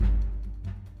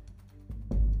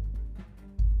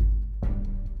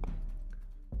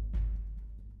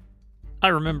I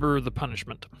remember the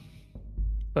punishment,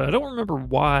 but I don't remember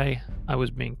why I was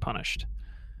being punished.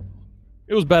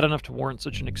 It was bad enough to warrant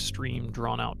such an extreme,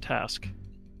 drawn out task.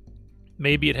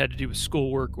 Maybe it had to do with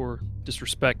schoolwork or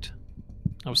disrespect.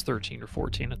 I was 13 or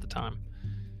 14 at the time.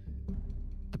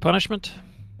 The punishment?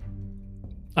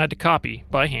 I had to copy,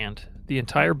 by hand, the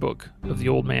entire book of The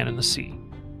Old Man and the Sea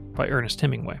by Ernest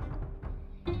Hemingway.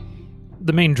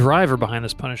 The main driver behind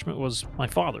this punishment was my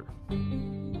father.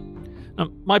 Now,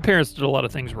 my parents did a lot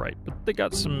of things right, but they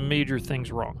got some major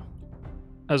things wrong,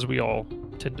 as we all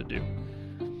tend to do.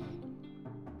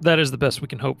 That is the best we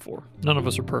can hope for. None of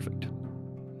us are perfect.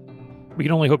 We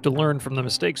can only hope to learn from the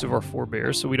mistakes of our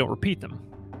forebears so we don't repeat them.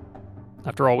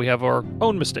 After all, we have our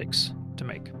own mistakes to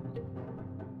make.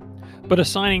 But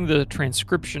assigning the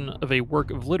transcription of a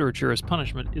work of literature as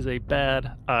punishment is a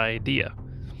bad idea.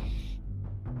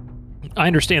 I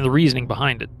understand the reasoning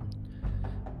behind it.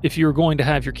 If you're going to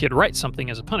have your kid write something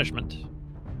as a punishment,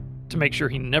 to make sure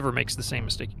he never makes the same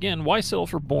mistake again, why settle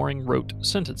for boring rote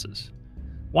sentences?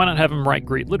 Why not have him write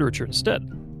great literature instead?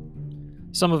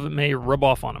 Some of it may rub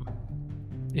off on him.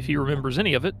 If he remembers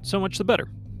any of it, so much the better.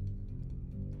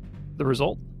 The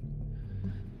result?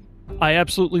 I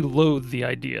absolutely loathe the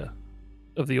idea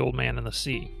of The Old Man and the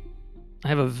Sea. I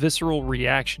have a visceral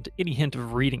reaction to any hint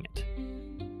of reading it.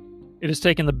 It has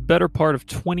taken the better part of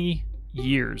 20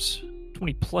 years,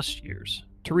 20 plus years,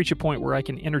 to reach a point where I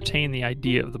can entertain the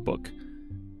idea of the book.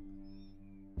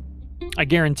 I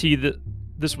guarantee that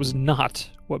this was not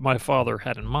what my father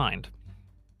had in mind.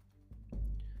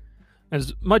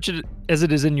 As much as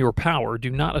it is in your power, do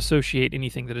not associate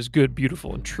anything that is good,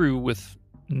 beautiful, and true with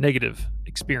negative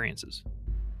experiences,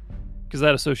 because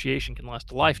that association can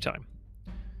last a lifetime,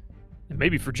 and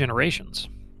maybe for generations.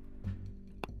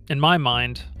 In my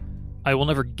mind, I will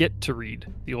never get to read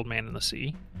The Old Man and the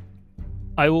Sea.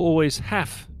 I will always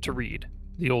have to read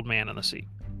The Old Man and the Sea.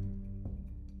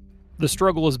 The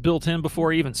struggle is built in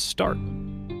before I even start.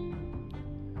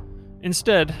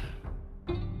 Instead,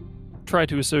 try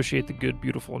to associate the good,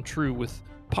 beautiful, and true with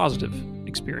positive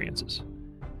experiences.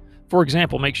 For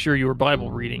example, make sure your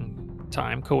Bible reading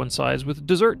time coincides with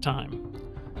dessert time,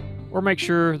 or make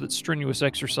sure that strenuous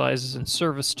exercise is in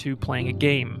service to playing a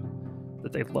game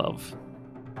that they love.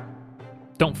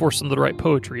 Don't force them to write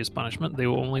poetry as punishment. They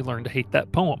will only learn to hate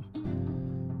that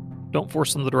poem. Don't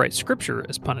force them to write scripture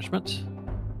as punishment.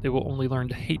 They will only learn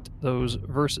to hate those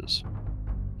verses.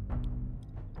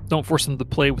 Don't force them to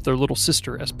play with their little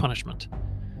sister as punishment.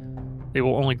 They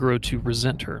will only grow to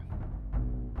resent her.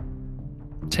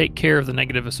 Take care of the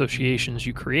negative associations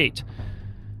you create.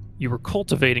 You are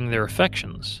cultivating their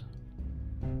affections.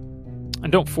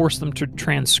 And don't force them to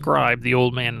transcribe The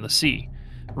Old Man and the Sea.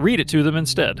 Read it to them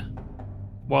instead,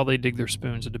 while they dig their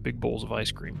spoons into big bowls of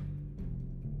ice cream.